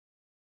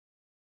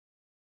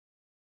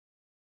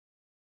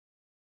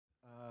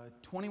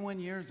21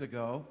 years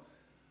ago,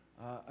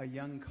 a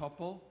young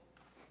couple,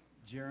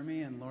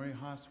 Jeremy and Lori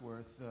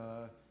Hauswirth,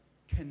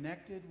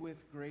 connected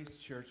with Grace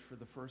Church for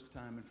the first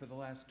time, and for the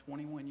last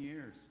 21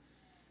 years,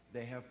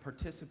 they have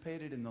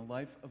participated in the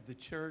life of the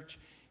church,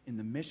 in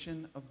the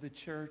mission of the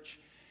church,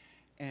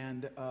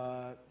 and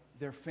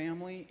their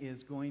family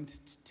is going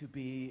to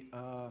be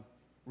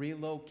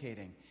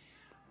relocating.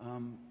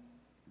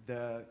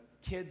 The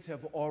kids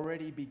have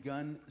already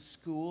begun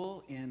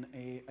school in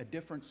a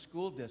different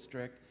school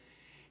district,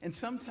 and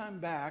sometime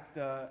back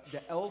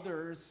the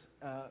elders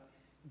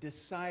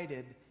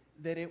decided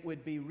that it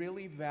would be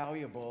really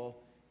valuable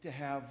to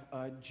have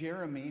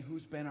Jeremy,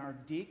 who's been our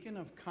deacon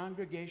of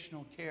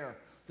congregational care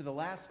for the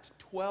last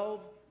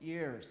 12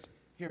 years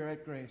here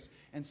at Grace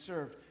and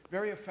served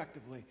very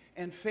effectively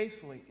and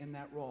faithfully in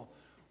that role.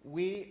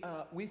 We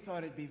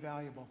thought it'd be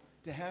valuable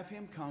to have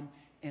him come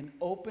and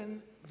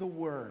open the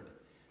Word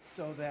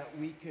so that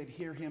we could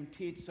hear him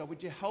teach. So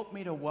would you help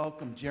me to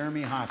welcome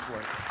Jeremy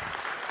Hauswirth?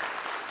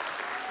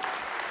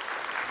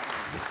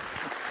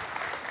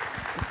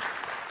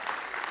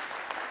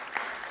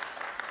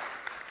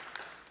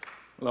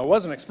 Well, I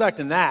wasn't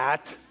expecting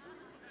that.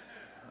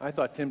 I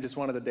thought Tim just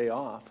wanted a day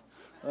off.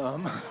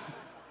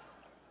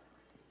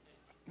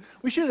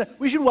 We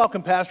should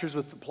welcome pastors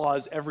with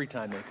applause every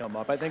time they come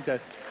up. I think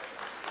that's...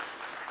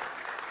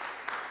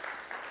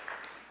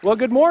 Well,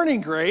 good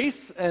morning,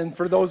 Grace, and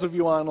for those of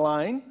you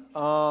online,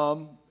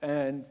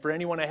 and for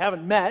anyone I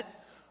haven't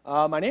met,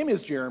 my name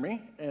is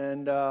Jeremy,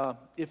 and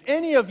if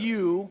any of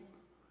you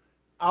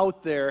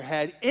out there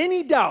had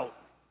any doubt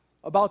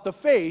about the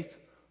faith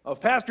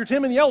of Pastor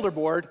Tim and the Elder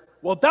Board,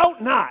 well,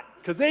 doubt not,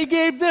 because they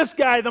gave this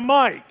guy the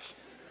mic.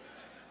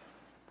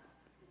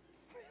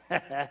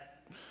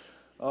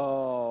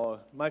 Oh,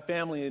 my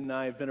family and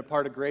I have been a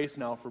part of Grace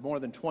now for more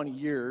than 20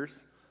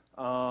 years.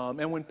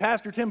 And when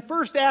Pastor Tim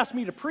first asked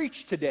me to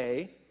preach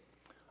today,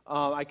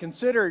 I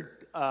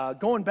considered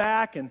going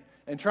back and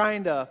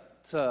trying to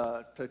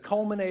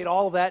culminate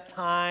all that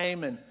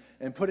time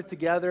and put it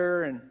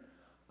together. And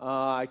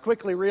I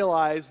quickly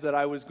realized that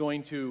I was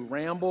going to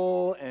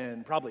ramble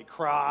and probably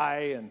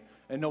cry,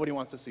 and nobody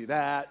wants to see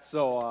that.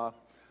 So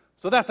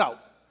that's out.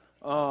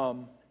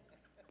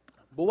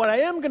 But what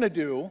I am going to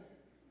do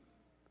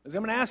is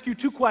I'm going to ask you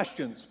two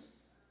questions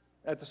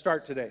at the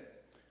start today.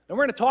 And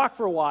we're going to talk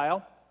for a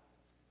while.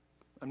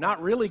 I'm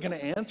not really going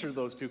to answer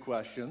those two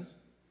questions,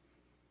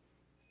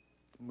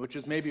 which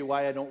is maybe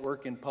why I don't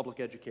work in public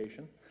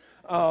education.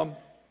 And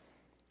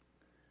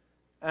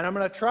I'm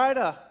going to try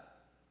to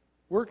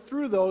work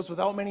through those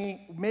without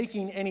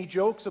making any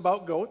jokes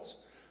about goats,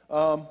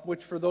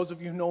 which for those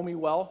of you who know me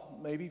well,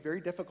 may be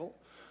very difficult.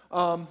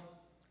 And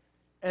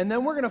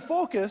then we're going to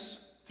focus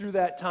through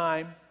that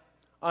time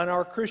on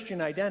our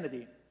Christian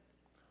identity.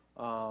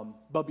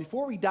 But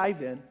before we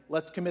dive in,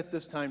 let's commit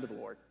this time to the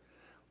Lord.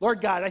 Lord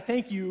God, I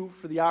thank you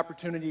for the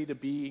opportunity to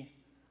be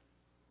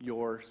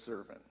your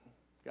servant,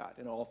 God,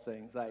 in all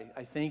things.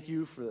 I thank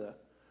you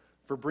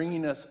for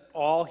bringing us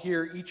all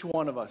here, each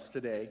one of us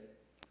today,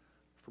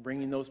 for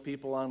bringing those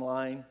people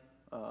online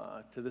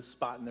to this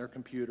spot in their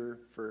computer,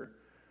 for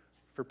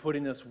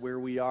putting us where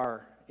we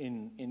are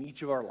in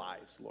each of our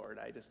lives, Lord.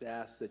 I just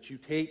ask that you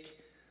take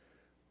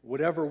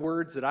whatever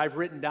words that I've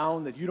written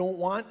down that you don't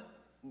want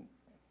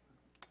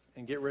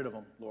and get rid of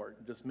them, Lord.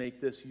 Just make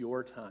this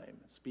your time.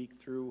 Speak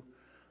through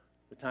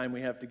the time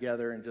we have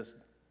together and just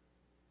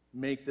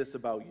make this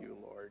about you,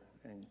 Lord,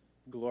 and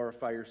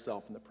glorify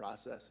yourself in the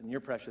process. In your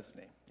precious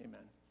name, amen.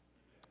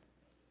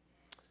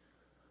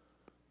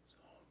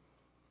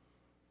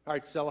 All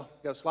right, Stella,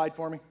 you got a slide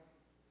for me?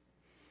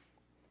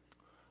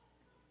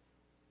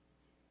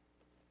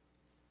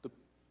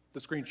 The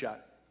screenshot.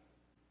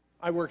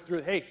 I worked through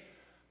it. Hey,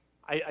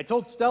 I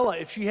told Stella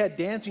if she had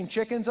dancing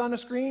chickens on the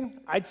screen,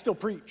 I'd still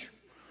preach.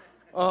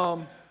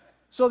 So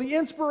the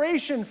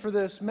inspiration for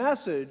this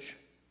message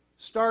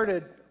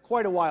started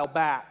quite a while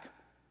back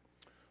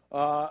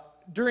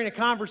during a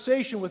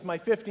conversation with my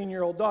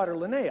 15-year-old daughter,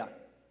 Linnea.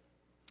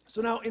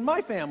 So now, in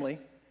my family,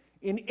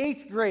 in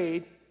 8th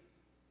grade,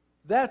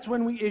 that's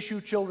when we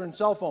issue children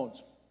cell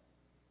phones.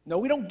 No,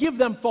 we don't give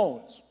them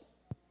phones.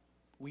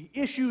 We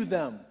issue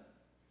them.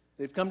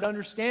 They've come to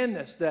understand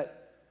this,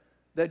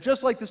 that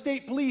just like the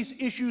state police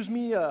issues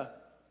me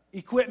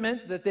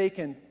equipment that they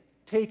can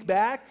take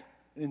back,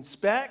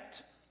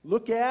 inspect,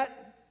 look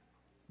at,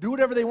 do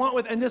whatever they want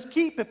with, and just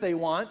keep if they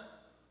want,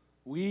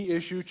 we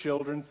issue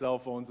children cell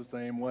phones the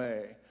same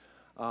way.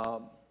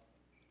 And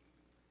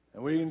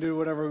we can do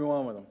whatever we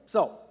want with them.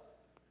 So,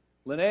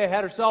 Linnea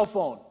had her cell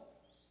phone.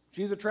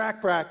 She's at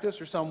track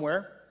practice or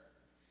somewhere.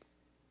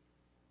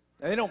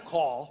 And they don't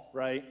call,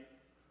 right?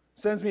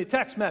 Sends me a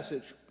text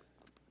message.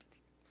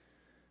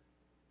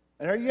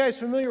 And are you guys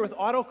familiar with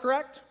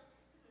autocorrect?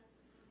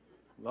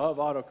 Love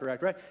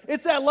autocorrect, right?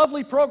 It's that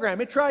lovely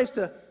program. It tries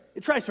to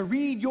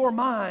read your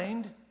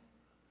mind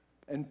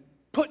and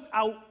put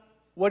out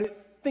what it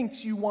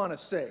thinks you want to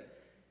say.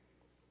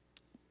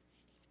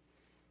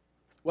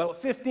 Well,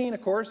 at 15,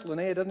 of course,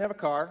 Linnea doesn't have a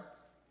car.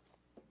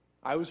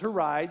 I was her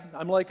ride.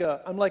 I'm like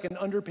an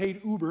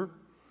underpaid Uber.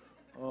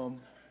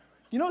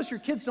 You notice your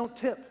kids don't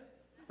tip,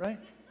 right?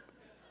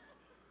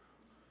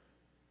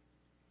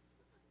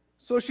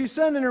 So she's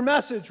sending her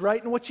message,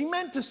 right? And what she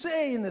meant to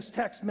say in this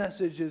text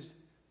message is,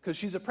 because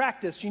she's a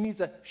practice, she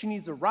needs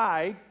a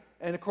ride,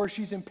 and of course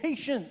she's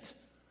impatient.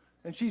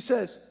 And she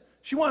says,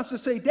 she wants to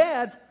say,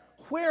 Dad,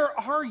 where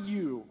are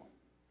you?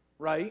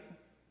 Right?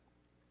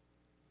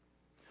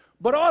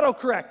 But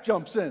autocorrect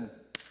jumps in.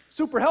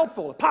 Super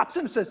helpful. It pops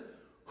in and says,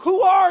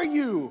 who are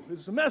you? This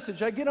is a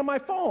message I get on my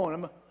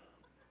phone.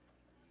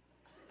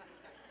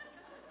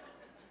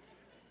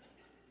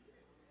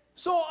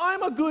 So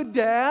I'm a good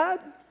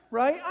dad,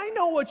 right? I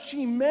know what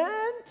she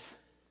meant.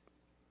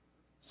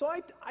 So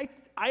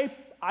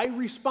I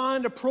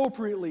respond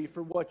appropriately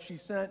for what she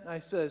sent. I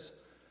says,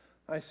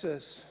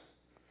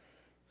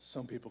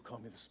 some people call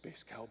me the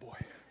space cowboy.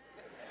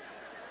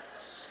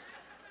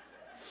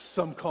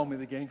 Some call me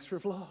the gangster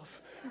of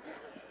love.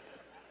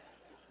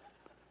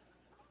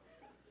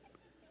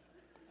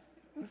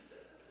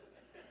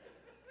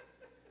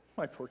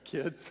 My poor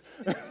kids.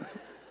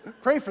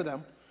 Pray for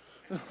them.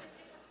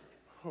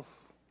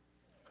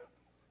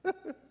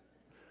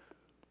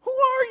 Who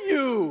are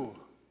you?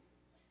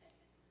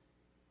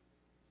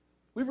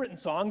 We've written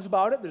songs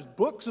about it. There's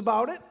books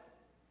about it.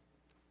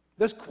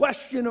 This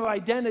question of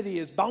identity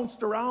is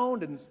bounced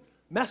around and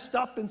messed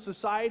up in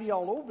society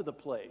all over the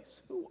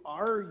place. Who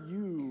are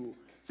you?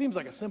 Seems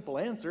like a simple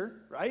answer,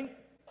 right?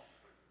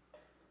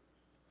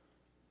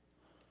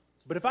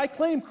 But if I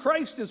claim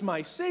Christ as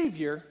my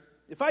Savior,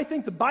 if I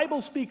think the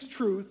Bible speaks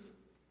truth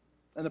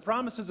and the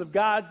promises of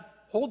God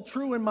hold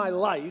true in my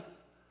life,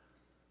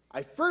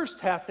 I first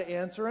have to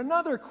answer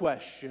another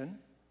question.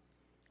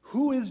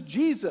 Who is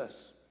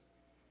Jesus?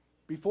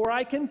 Before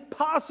I can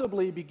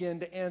possibly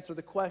begin to answer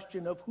the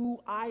question of who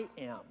I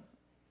am.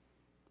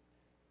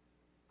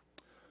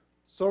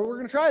 So we're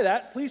going to try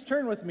that. Please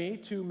turn with me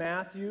to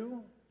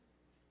Matthew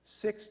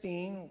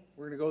 16.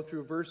 We're going to go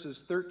through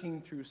verses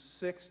 13 through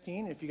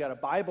 16. If you got a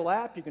Bible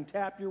app, you can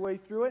tap your way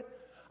through it.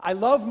 I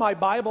love my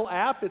Bible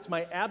app. It's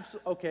my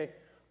okay,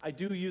 I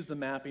do use the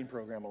mapping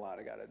program a lot,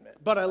 I got to admit.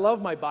 But I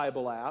love my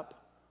Bible app.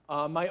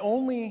 My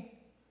only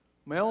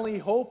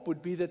hope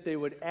would be that they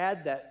would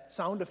add that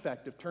sound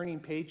effect of turning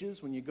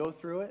pages when you go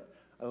through it.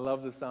 I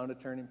love the sound of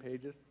turning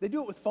pages. They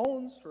do it with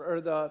phones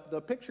or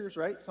the pictures,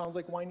 right? Sounds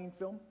like winding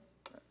film.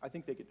 I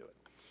think they could do it.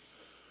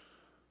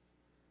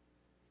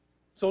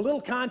 So a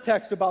little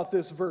context about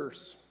this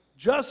verse.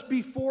 Just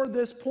before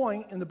this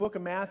point in the book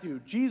of Matthew,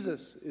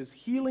 Jesus is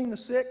healing the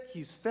sick.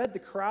 He's fed the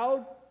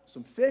crowd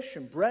some fish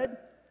and bread. And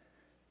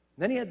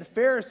then he had the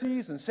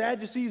Pharisees and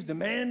Sadducees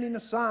demanding a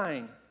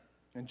sign.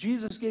 And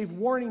Jesus gave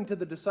warning to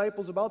the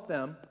disciples about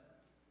them.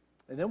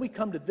 And then we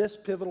come to this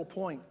pivotal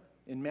point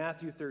in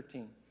Matthew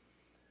 13. It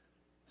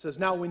says,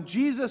 now when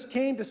Jesus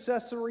came to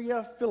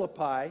Caesarea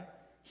Philippi,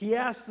 he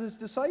asked his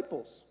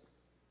disciples,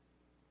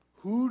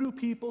 who do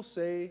people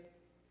say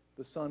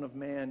the Son of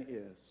Man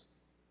is?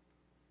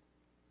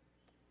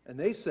 And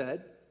they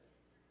said,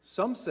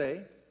 some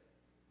say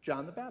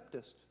John the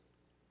Baptist,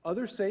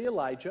 others say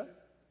Elijah,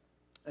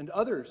 and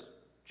others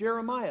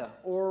Jeremiah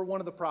or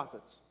one of the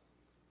prophets.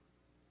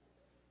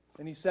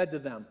 And he said to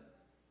them,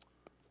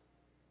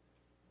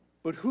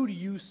 but who do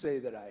you say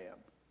that I am?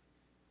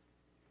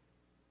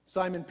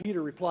 Simon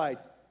Peter replied,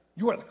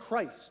 you are the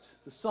Christ,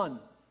 the Son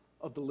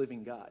of the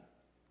living God.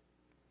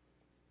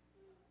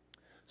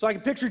 So I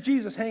can picture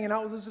Jesus hanging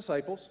out with his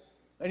disciples,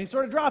 and he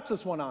sort of drops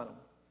this one on them.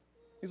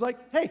 He's like,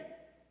 hey,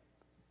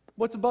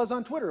 what's the buzz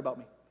on Twitter about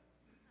me?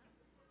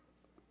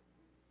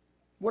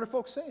 What are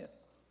folks saying?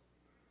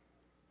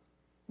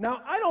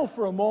 Now, I don't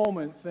for a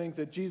moment think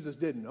that Jesus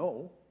didn't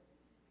know.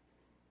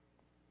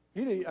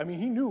 He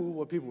knew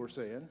what people were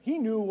saying. He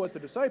knew what the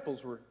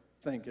disciples were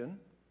thinking.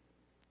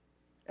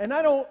 And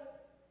I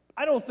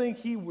don't think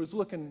he was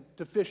looking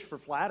to fish for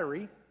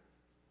flattery.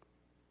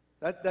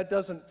 That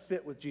doesn't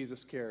fit with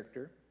Jesus'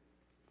 character.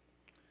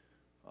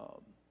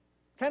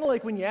 Kind of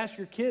like when you ask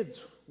your kids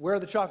where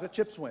the chocolate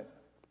chips went.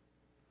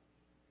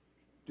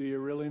 Do you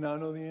really not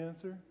know the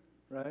answer?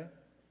 Right?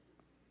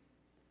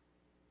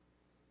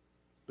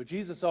 But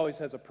Jesus always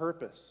has a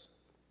purpose.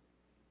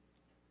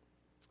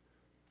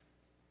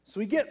 So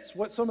he gets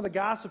what some of the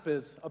gossip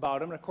is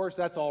about him, and of course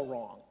that's all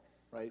wrong,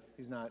 right?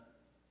 He's not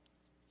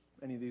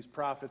any of these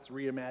prophets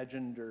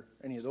reimagined or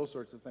any of those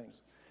sorts of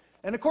things.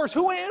 And of course,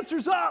 who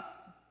answers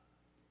up?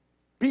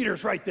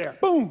 Peter's right there.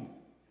 Boom!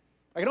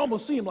 I can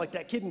almost see him like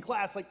that kid in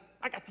class, like,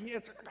 I got the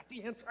answer, I got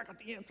the answer, I got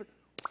the answer.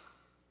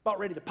 About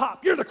ready to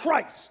pop. You're the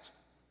Christ!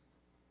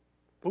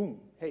 Boom.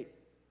 Hey,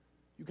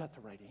 you got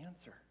the right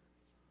answer.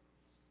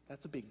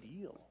 That's a big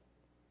deal.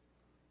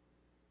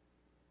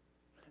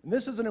 And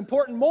this is an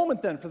important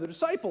moment then for the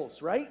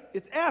disciples, right?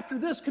 It's after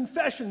this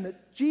confession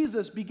that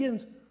Jesus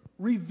begins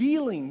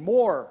revealing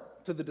more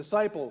to the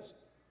disciples.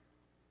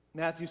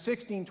 Matthew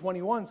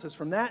 16:21 says,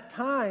 from that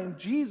time,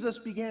 Jesus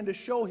began to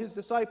show his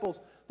disciples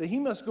that he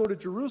must go to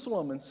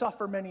Jerusalem and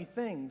suffer many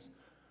things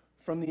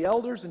from the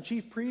elders and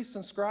chief priests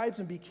and scribes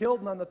and be killed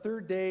and on the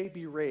third day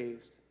be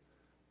raised.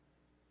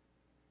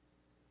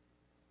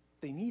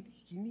 They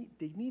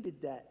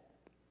needed that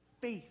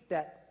faith,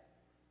 that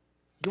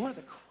You're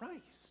the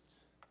Christ.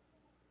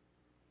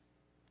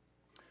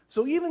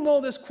 So even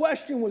though this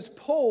question was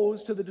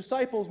posed to the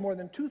disciples more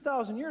than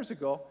 2,000 years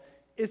ago,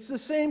 it's the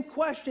same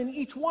question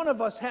each one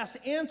of us has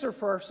to answer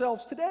for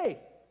ourselves today.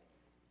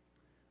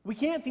 We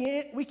can't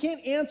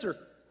answer,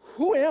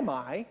 who am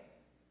I,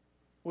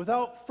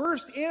 without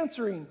first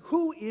answering,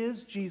 who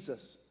is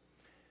Jesus?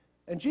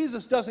 And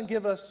Jesus doesn't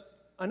give us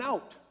an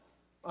out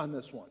on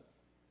this one.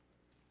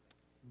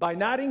 By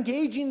not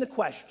engaging the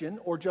question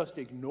or just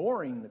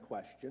ignoring the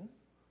question,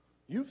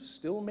 you've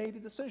still made a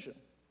decision.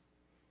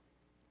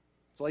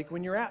 It's like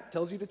when your app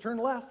tells you to turn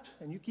left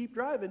and you keep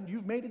driving,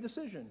 you've made a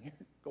decision. You're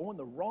going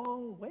the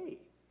wrong way.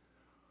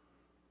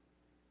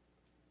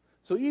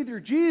 So either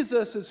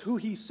Jesus is who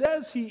he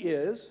says he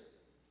is,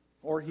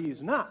 or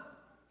he's not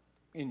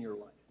in your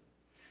life.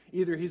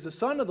 Either he's the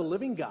Son of the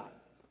living God,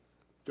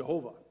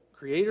 Jehovah,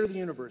 creator of the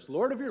universe,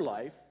 Lord of your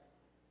life,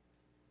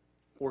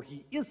 or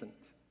he isn't.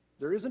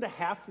 There isn't a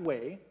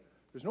halfway.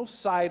 There's no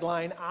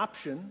sideline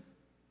option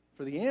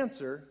for the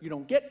answer. You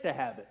don't get to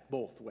have it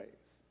both ways.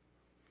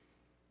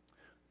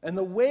 And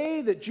the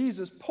way that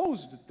Jesus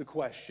posed the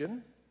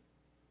question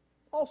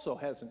also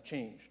hasn't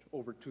changed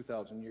over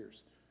 2,000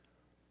 years.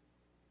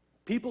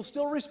 People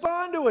still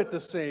respond to it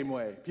the same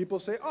way. People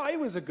say, oh, he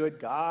was a good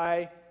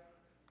guy.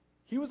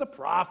 He was a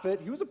prophet.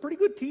 He was a pretty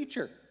good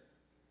teacher.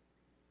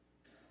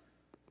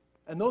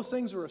 And those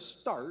things are a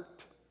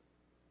start,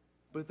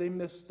 but they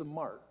miss the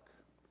mark.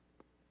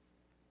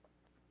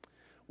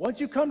 Once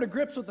you come to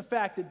grips with the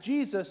fact that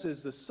Jesus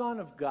is the Son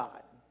of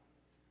God,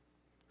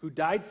 who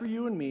died for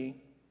you and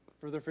me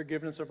for the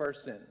forgiveness of our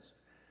sins.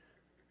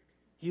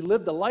 He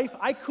lived a life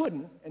I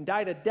couldn't and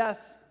died a death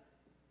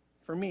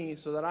for me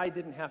so that I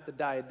didn't have to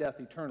die a death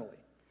eternally.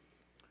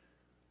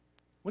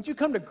 Once you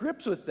come to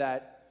grips with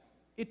that,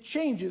 it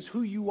changes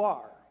who you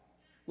are.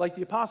 Like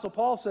the Apostle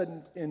Paul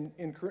said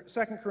in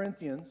 2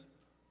 Corinthians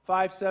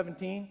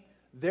 5:17,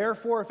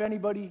 therefore, if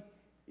anybody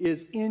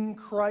is in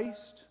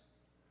Christ,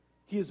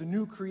 he is a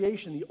new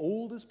creation. The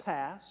old is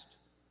past.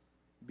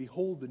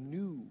 Behold, the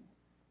new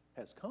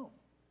has come.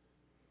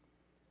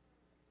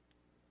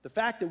 The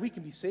fact that we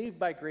can be saved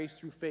by grace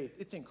through faith,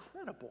 it's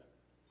incredible.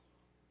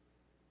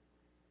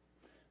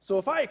 So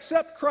if I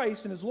accept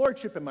Christ and his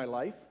lordship in my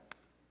life,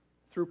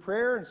 through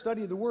prayer and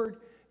study of the Word,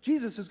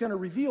 Jesus is going to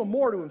reveal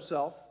more to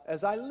himself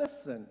as I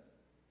listen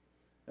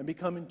and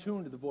become in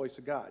tune to the voice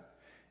of God.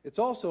 It's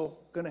also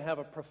going to have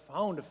a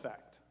profound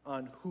effect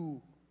on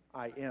who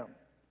I am.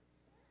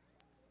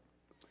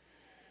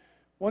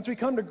 Once we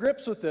come to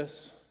grips with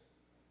this,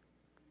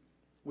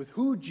 with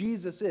who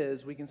Jesus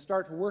is, we can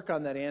start to work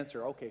on that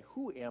answer. Okay,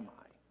 who am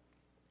I?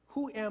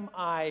 Who am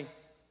I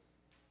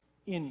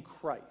in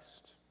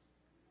Christ?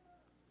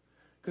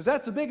 Because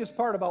that's the biggest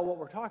part about what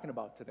we're talking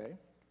about today.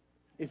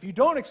 If you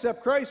don't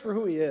accept Christ for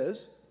who he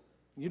is,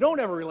 you don't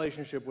have a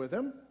relationship with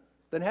him,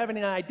 then having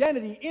an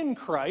identity in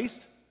Christ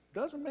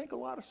doesn't make a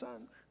lot of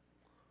sense.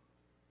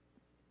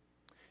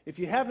 If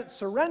you haven't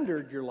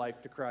surrendered your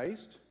life to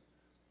Christ,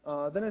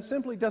 then it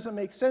simply doesn't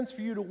make sense for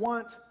you to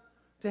want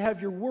to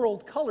have your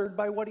world colored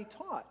by what he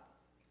taught.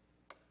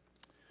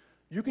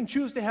 You can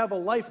choose to have a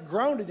life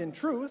grounded in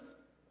truth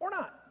or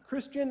not.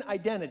 Christian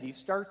identity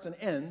starts and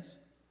ends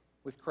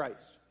with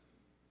Christ.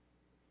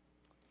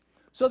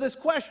 So this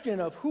question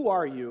of who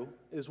are you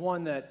is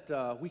one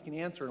that we can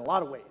answer in a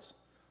lot of ways.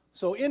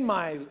 So in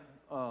my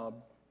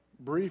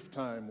brief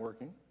time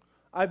working,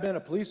 I've been a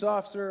police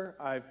officer,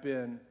 I've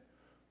been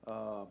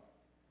a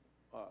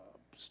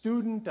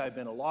student, I've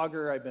been a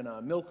logger, I've been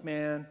a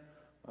milkman,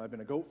 I've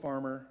been a goat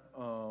farmer.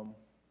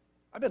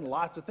 I've been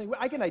lots of things.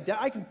 I can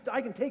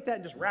take that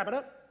and just wrap it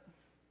up.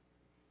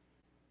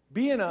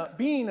 Being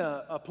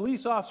a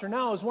police officer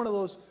now is one of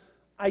those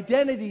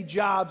identity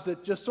jobs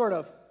that just sort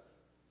of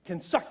can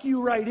suck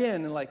you right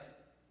in and like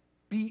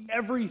be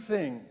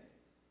everything.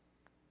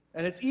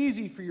 And it's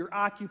easy for your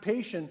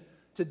occupation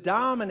to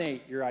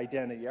dominate your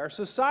identity. Our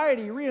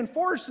society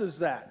reinforces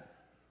that.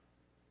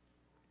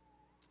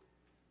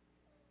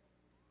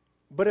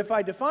 But if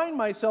I define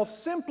myself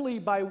simply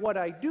by what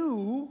I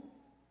do,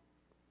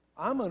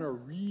 I'm going to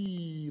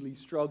really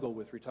struggle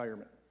with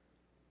retirement,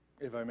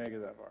 if I make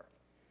it that far.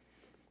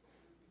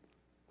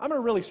 I'm going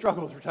to really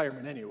struggle with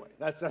retirement anyway.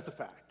 That's a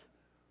fact.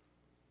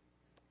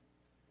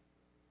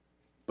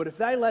 But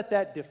if I let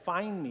that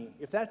define me,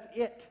 if that's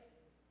it,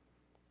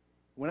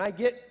 when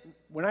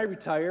I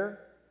retire,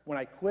 when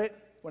I quit,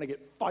 when I get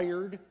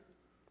fired,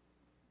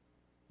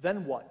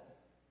 then what?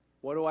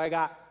 What do I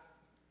got?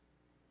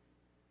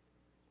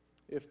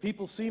 If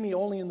people see me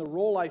only in the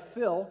role I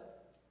fill,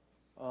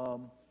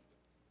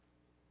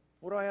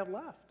 what do I have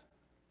left?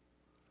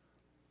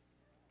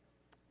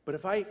 But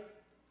if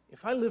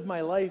I live my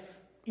life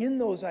in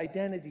those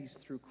identities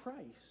through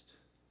Christ,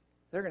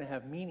 they're going to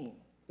have meaning.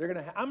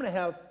 I'm going to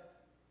have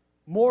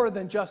more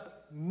than just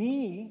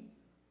me.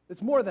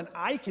 It's more than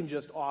I can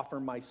just offer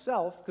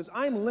myself because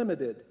I'm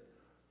limited.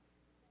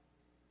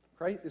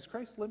 Is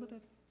Christ limited?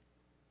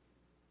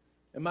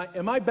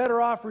 Am I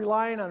better off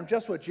relying on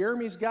just what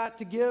Jeremy's got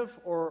to give,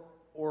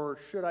 or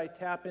should I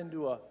tap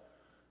into a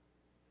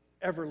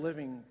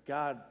ever-living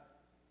God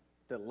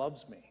that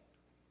loves me?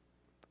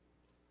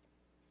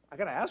 I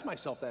got to ask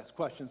myself that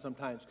question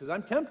sometimes because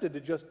I'm tempted to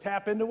just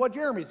tap into what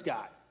Jeremy's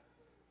got.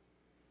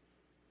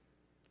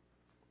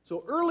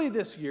 So early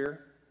this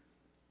year,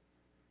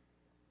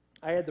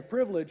 I had the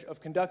privilege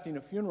of conducting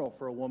a funeral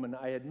for a woman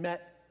I had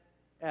met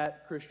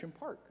at Christian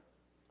Park.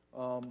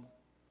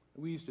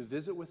 We used to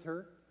visit with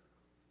her,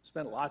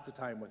 spent lots of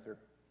time with her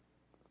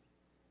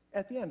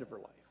at the end of her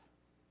life.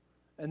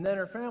 And then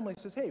her family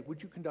says, hey,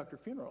 would you conduct her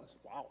funeral? I said,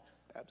 wow,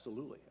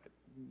 absolutely. I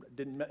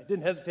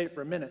didn't hesitate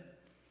for a minute.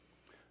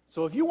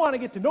 So if you want to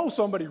get to know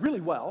somebody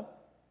really well,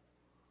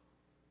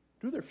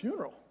 do their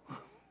funeral.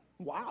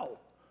 Wow.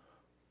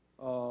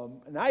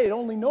 And I had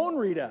only known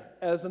Rita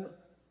as an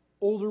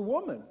older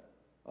woman.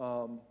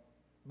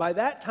 By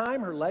that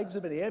time, her legs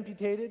had been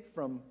amputated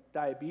from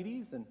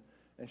diabetes, and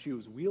she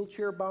was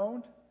wheelchair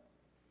bound.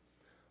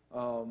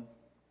 But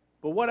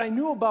what I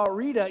knew about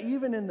Rita,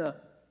 even in the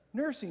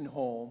nursing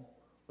home,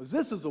 was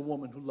this is a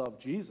woman who loved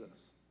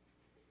Jesus.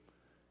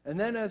 And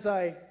then as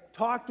I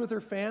talked with her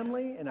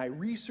family and I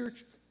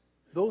researched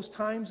those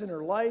times in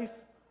her life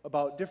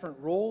about different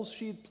roles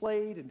she'd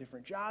played and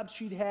different jobs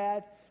she'd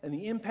had and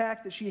the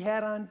impact that she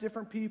had on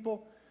different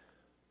people,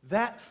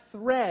 that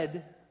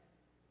thread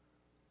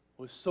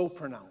was so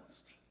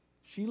pronounced.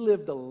 She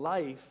lived a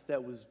life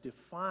that was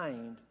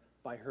defined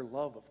by her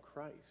love of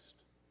Christ.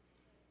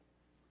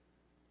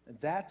 And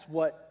that's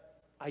what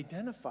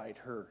identified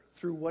her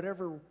through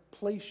whatever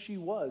place she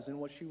was and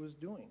what she was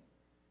doing.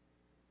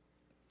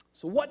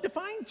 So what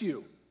defines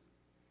you?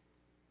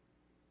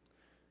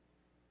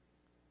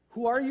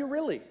 Who are you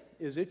really?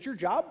 Is it your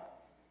job?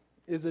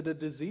 Is it a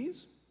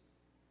disease?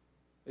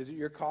 Is it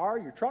your car,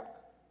 your truck,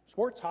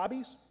 sports,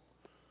 hobbies?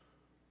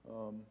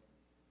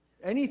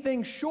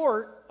 Anything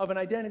short of an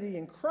identity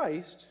in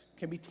Christ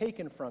can be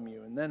taken from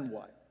you, and then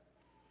what?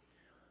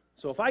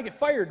 So if I get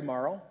fired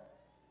tomorrow,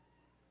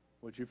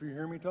 which if you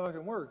hear me talk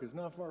at work is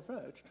not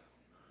far-fetched,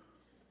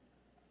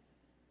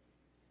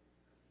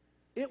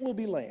 it will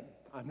be lame.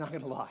 I'm not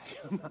going to lie.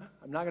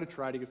 I'm not going to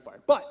try to get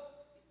fired.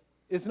 But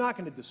it's not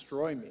going to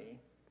destroy me.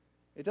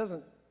 It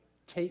doesn't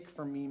take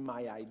from me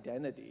my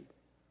identity.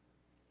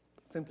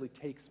 It simply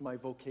takes my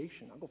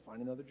vocation. I'll go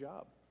find another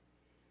job.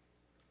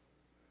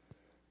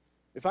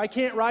 If I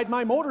can't ride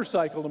my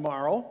motorcycle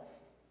tomorrow,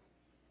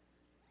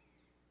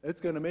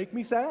 it's going to make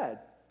me sad.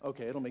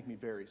 Okay, it'll make me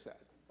very sad.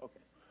 Okay.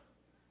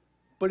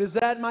 But is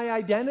that my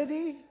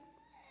identity?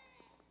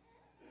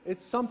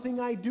 It's something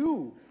I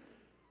do.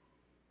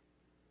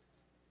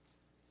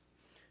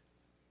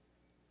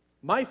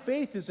 My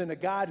faith is in a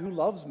God who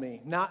loves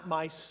me, not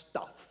my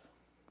stuff.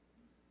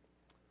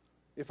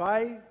 If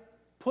I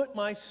put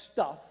my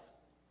stuff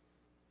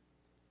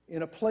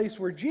in a place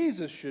where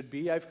Jesus should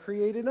be, I've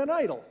created an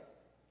idol.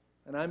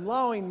 And I'm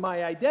allowing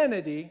my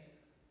identity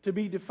to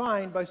be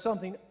defined by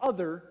something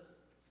other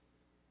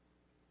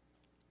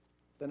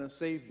than a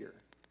Savior.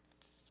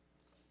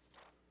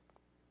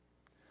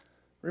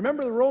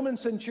 Remember the Roman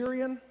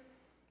centurion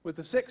with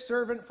the sick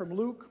servant from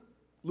Luke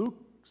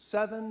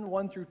 7,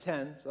 1 through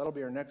 10. So that'll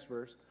be our next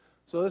verse.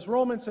 So this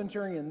Roman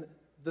centurion,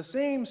 the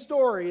same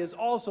story is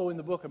also in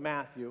the book of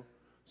Matthew.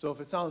 So if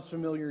it sounds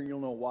familiar, you'll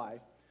know why.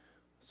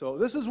 So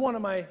this is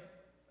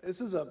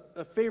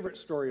a favorite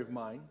story of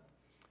mine.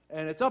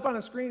 And it's up on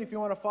the screen if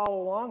you want to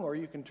follow along, or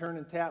you can turn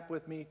and tap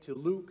with me to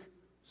Luke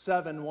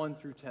 7, 1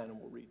 through 10, and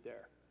we'll read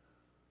there.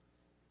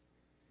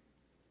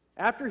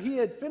 After he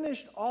had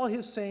finished all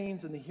his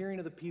sayings in the hearing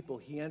of the people,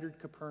 he entered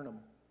Capernaum.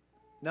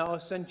 Now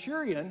a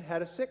centurion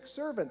had a sick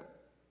servant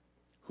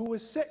who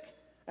was sick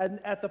and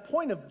at the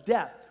point of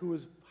death, who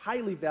was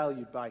highly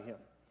valued by him.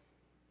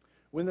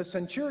 When the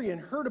centurion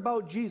heard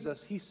about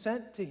Jesus, he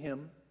sent to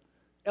him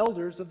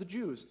elders of the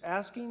Jews,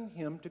 asking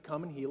him to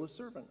come and heal his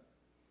servant.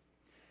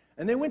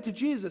 And they went to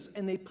Jesus,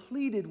 and they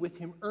pleaded with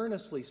him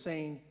earnestly,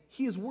 saying,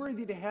 he is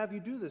worthy to have you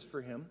do this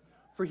for him,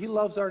 for he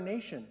loves our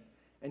nation,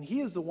 and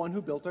he is the one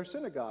who built our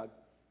synagogue.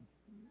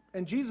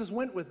 And Jesus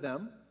went with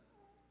them.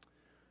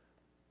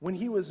 When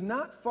he was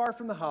not far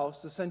from the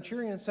house, the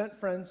centurion sent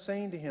friends,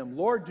 saying to him,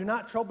 Lord, do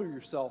not trouble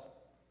yourself,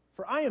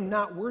 for I am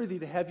not worthy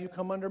to have you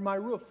come under my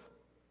roof.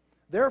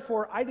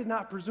 Therefore, I did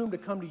not presume to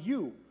come to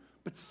you,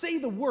 but say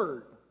the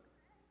word,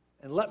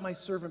 and let my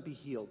servant be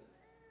healed.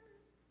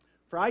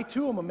 For I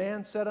too am a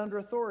man set under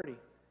authority,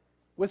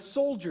 with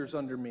soldiers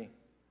under me.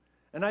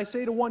 And I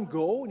say to one,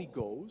 go, and he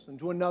goes, and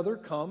to another,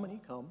 come, and he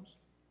comes.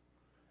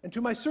 And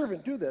to my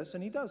servant, do this,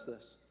 and he does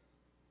this.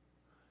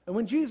 And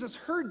when Jesus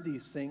heard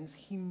these things,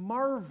 he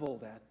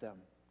marveled at them.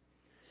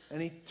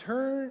 And he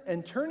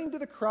turning to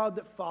the crowd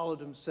that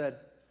followed him, said,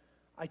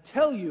 I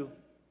tell you,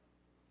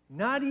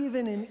 not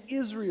even in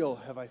Israel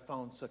have I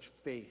found such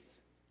faith.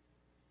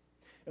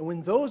 And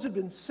when those who had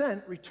been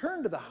sent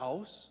returned to the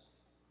house,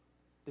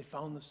 they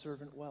found the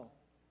servant well.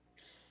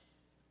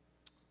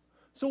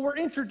 So we're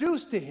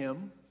introduced to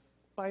him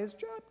by his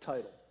job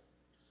title,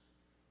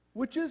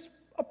 which is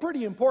a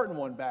pretty important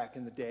one back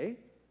in the day.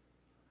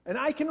 And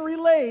I can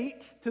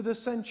relate to the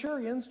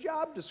centurion's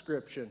job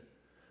description.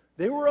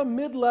 They were a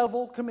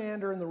mid-level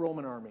commander in the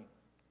Roman army.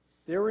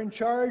 They were in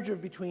charge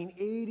of between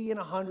 80 and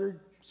 100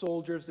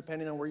 soldiers,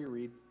 depending on where you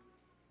read.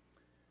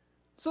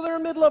 So they're a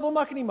mid-level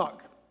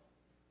muckety-muck.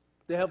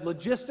 They have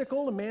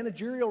logistical and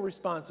managerial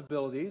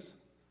responsibilities,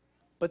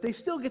 but they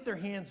still get their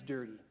hands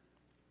dirty.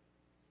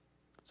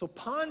 So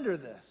ponder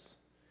this.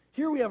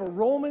 Here we have a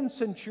Roman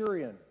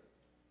centurion,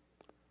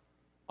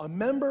 a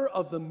member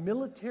of the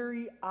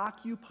military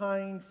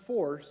occupying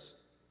force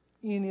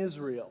in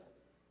Israel.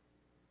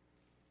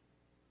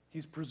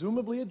 He's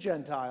presumably a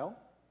Gentile,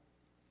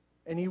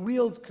 and he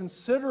wields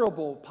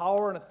considerable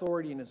power and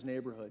authority in his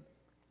neighborhood.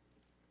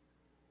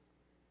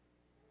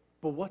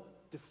 But what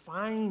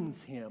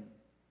defines him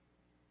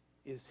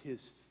is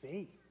his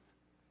faith.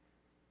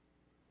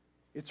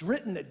 It's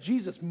written that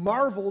Jesus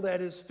marveled at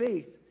his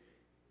faith.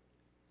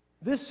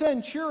 This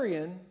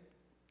centurion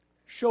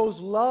shows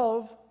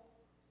love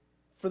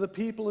for the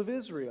people of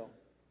Israel.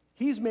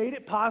 He's made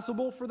it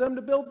possible for them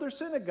to build their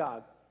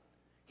synagogue.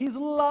 He's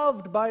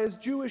loved by his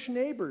Jewish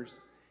neighbors.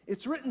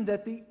 It's written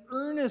that they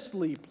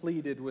earnestly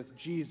pleaded with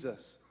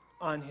Jesus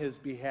on his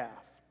behalf.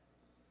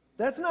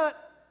 That's not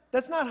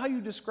how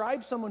you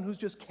describe someone who's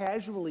just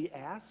casually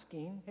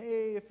asking,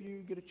 hey, if you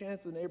get a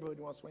chance in the neighborhood,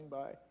 you want to swing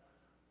by.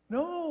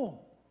 No,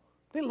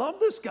 they love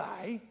this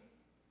guy.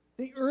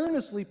 They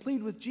earnestly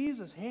plead with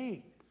Jesus,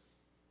 hey.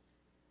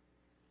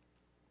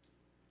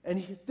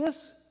 And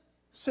this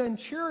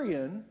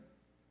centurion,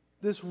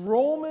 this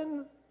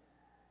Roman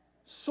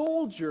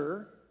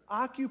soldier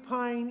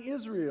occupying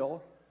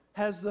Israel,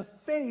 has the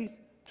faith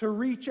to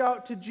reach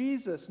out to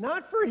Jesus,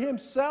 not for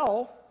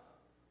himself,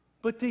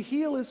 but to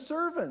heal his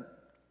servant.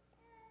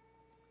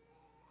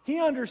 He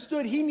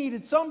understood he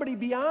needed somebody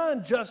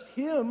beyond just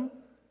him,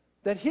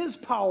 that his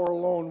power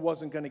alone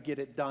wasn't going to get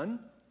it done.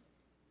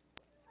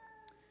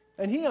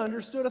 And he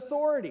understood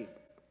authority.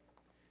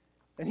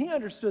 And he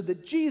understood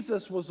that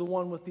Jesus was the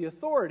one with the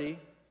authority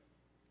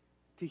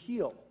to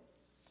heal.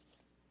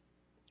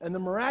 And the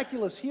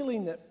miraculous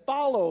healing that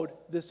followed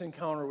this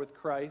encounter with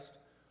Christ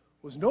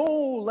was no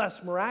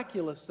less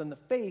miraculous than the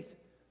faith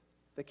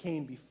that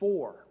came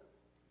before.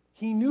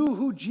 He knew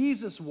who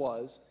Jesus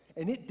was,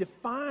 and it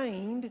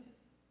defined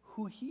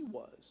who he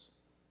was.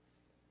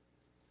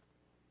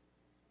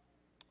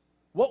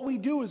 What we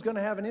do is going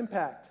to have an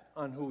impact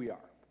on who we are.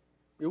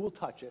 It will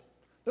touch it.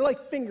 They're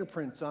like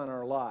fingerprints on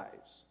our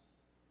lives.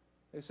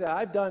 They say,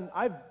 I've done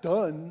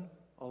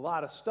a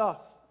lot of stuff.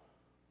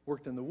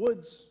 Worked in the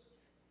woods.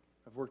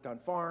 I've worked on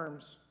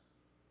farms.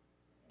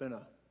 Been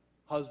a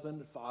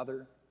husband, a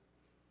father.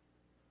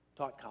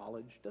 Taught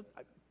college.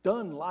 I've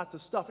done lots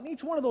of stuff. And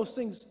each one of those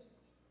things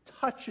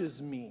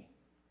touches me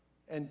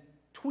and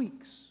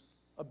tweaks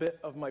a bit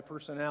of my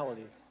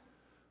personality.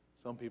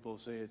 Some people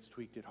say it's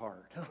tweaked it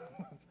hard.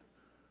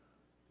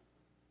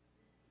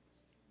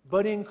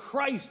 But in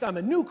Christ, I'm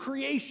a new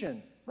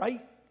creation,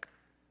 right?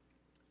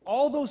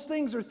 All those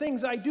things are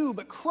things I do,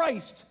 but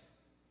Christ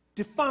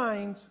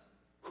defines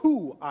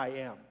who I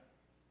am.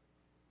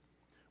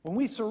 When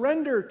we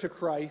surrender to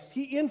Christ,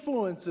 he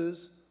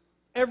influences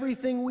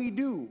everything we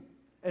do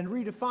and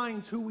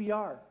redefines who we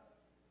are.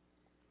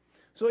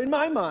 So in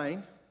my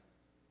mind,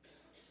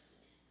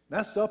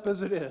 messed up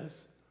as it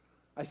is,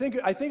 I think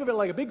of it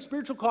like a big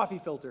spiritual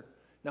coffee filter.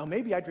 Now,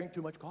 maybe I drink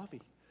too much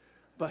coffee,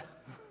 but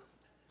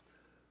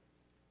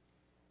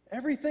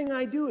everything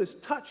I do is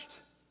touched.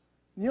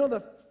 You know,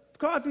 the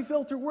coffee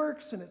filter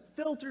works, and it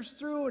filters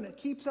through, and it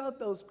keeps out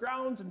those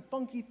grounds and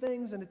funky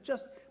things, and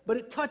but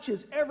it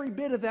touches every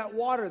bit of that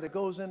water that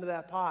goes into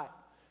that pot.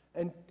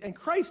 And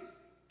Christ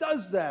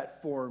does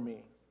that for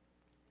me.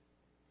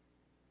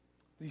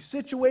 These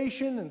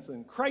situations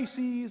and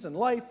crises and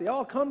life, they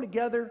all come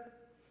together,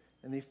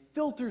 and they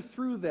filter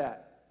through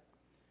that.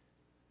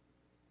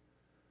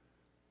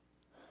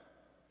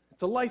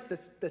 It's a life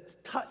that's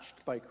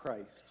touched by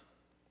Christ.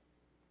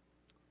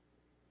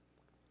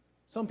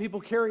 Some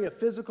people carry a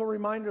physical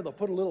reminder. They'll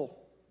put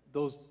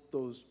those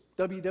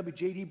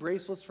WWJD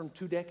bracelets from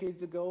 2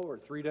 decades ago or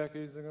 3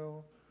 decades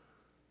ago.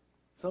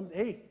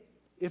 Hey,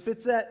 if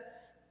it's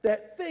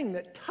that thing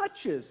that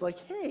touches, like,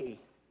 hey,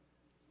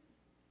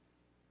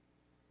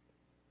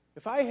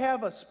 if I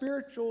have a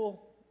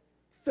spiritual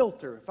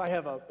filter, if I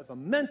have a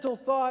mental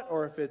thought,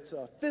 or if it's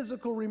a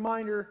physical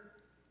reminder,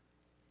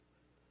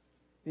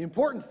 the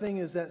important thing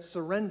is that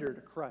surrender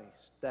to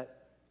Christ, that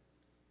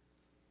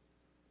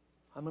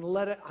I'm going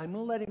to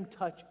let him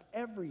touch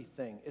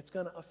everything. It's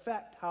going to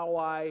affect how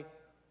I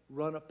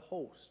run a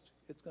post.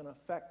 It's going to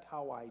affect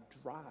how I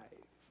drive.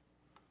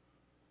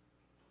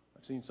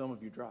 I've seen some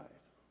of you drive.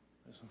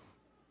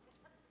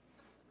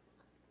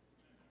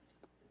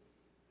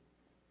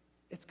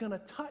 It's going to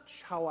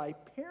touch how I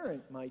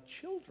parent my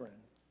children.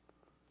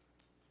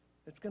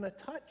 It's going to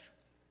touch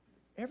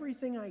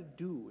everything I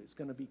do. Is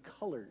going to be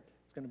colored.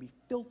 It's going to be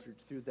filtered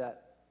through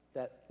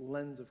that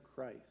lens of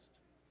Christ.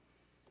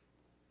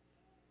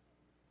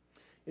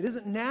 It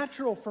isn't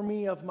natural for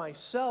me of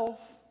myself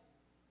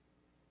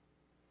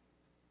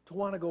to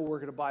want to go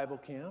work at a Bible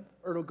camp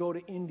or to go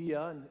to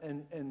India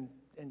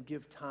and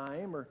give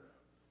time or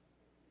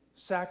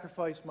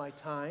sacrifice my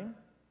time.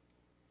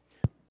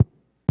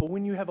 But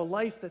when you have a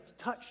life that's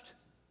touched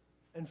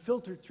and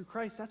filtered through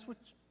Christ, that's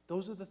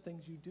those are the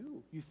things you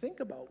do. You think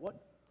about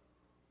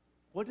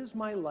what does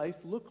my life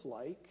look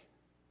like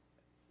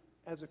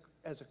as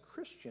a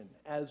Christian,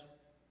 as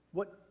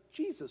what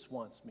Jesus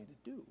wants me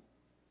to do.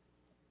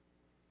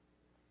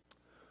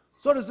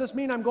 So does this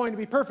mean I'm going to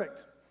be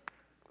perfect?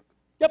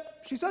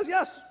 Yep, she says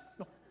yes.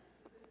 No.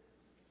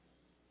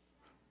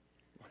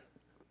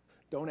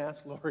 Don't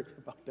ask Lori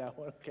about that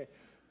one, okay?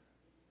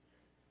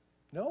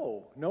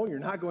 No, you're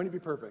not going to be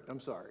perfect. I'm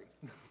sorry.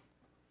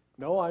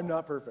 No, I'm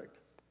not perfect.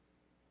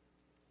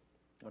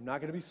 I'm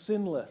not going to be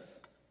sinless.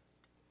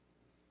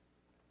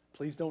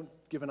 Please don't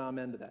give an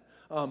amen to that.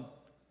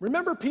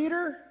 Remember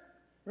Peter?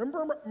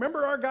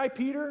 Remember our guy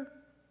Peter?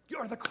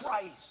 You're the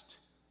Christ.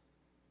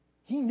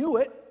 He knew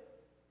it.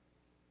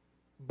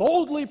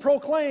 Boldly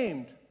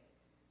proclaimed.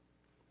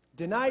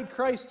 Denied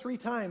Christ 3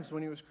 times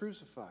when he was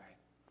crucified.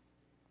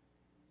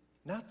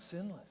 Not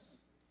sinless.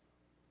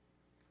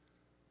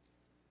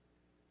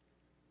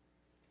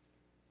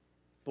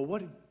 But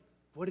what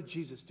did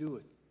Jesus do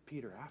with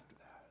Peter after that?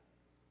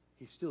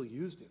 He still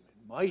used him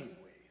in mighty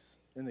ways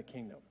in the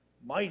kingdom.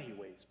 Mighty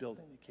ways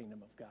building the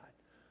kingdom of God.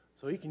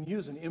 So he can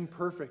use an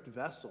imperfect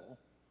vessel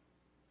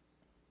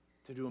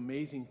to do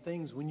amazing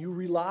things when you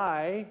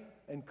rely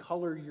and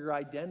color your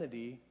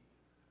identity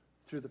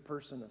through the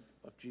person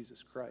of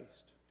Jesus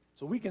Christ.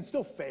 So we can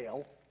still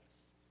fail,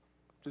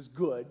 which is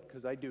good,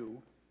 because I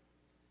do,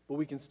 but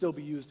we can still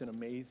be used in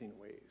amazing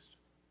ways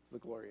for the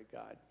glory of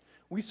God.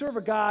 We serve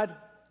a God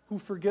who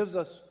forgives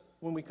us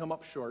when we come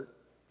up short.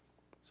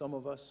 Some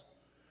of us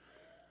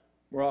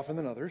more often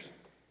than others.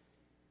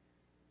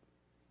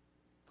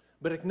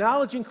 But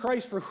acknowledging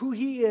Christ for who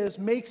he is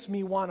makes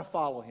me want to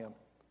follow him.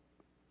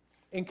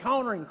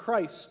 Encountering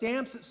Christ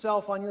stamps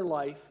itself on your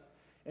life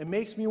and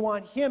makes me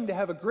want him to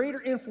have a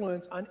greater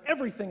influence on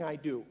everything I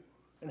do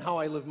and how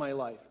I live my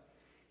life.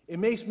 It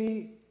makes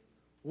me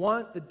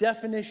want the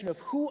definition of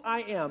who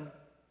I am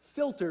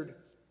filtered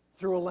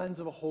through a lens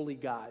of a holy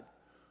God.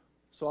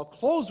 So I'll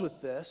close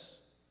with this.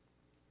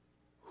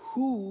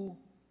 Who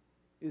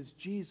is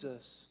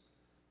Jesus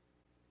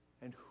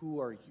and who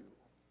are you?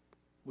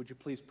 Would you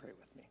please pray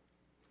with me?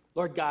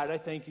 Lord God, I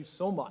thank you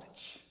so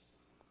much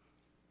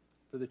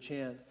for the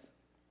chance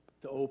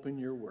to open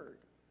your word.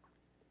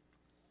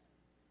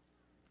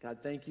 God,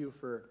 thank you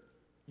for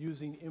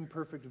using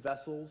imperfect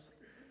vessels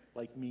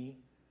like me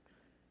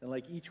and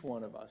like each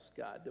one of us,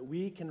 God, that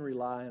we can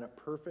rely on a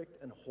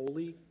perfect and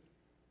holy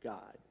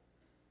God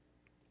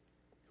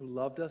who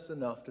loved us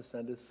enough to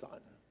send his son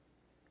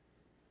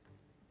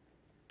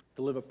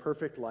to live a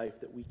perfect life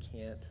that we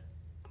can't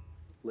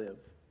live,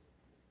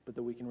 but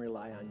that we can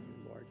rely on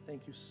you, Lord.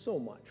 Thank you so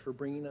much for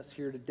bringing us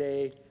here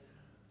today,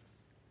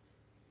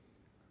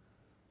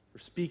 for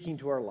speaking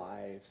to our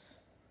lives,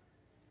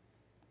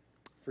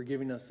 for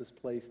giving us this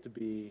place to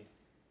be,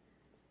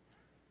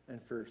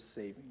 and for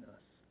saving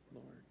us,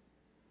 Lord.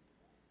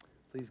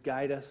 Please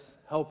guide us.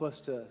 Help us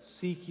to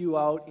seek you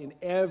out in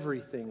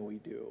everything we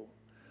do,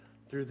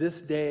 through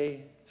this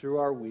day, through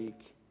our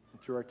week,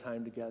 and through our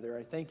time together.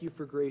 I thank you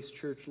for Grace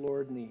Church,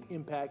 Lord, and the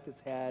impact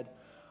it's had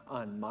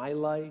on my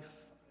life.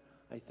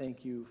 I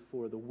thank you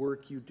for the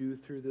work you do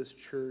through this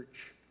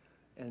church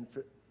and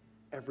for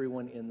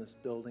everyone in this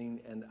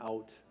building and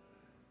out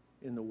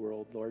in the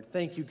world, Lord.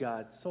 Thank you,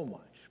 God, so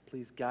much.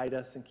 Please guide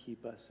us and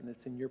keep us, and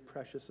it's in your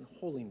precious and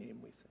holy name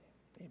we say,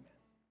 amen.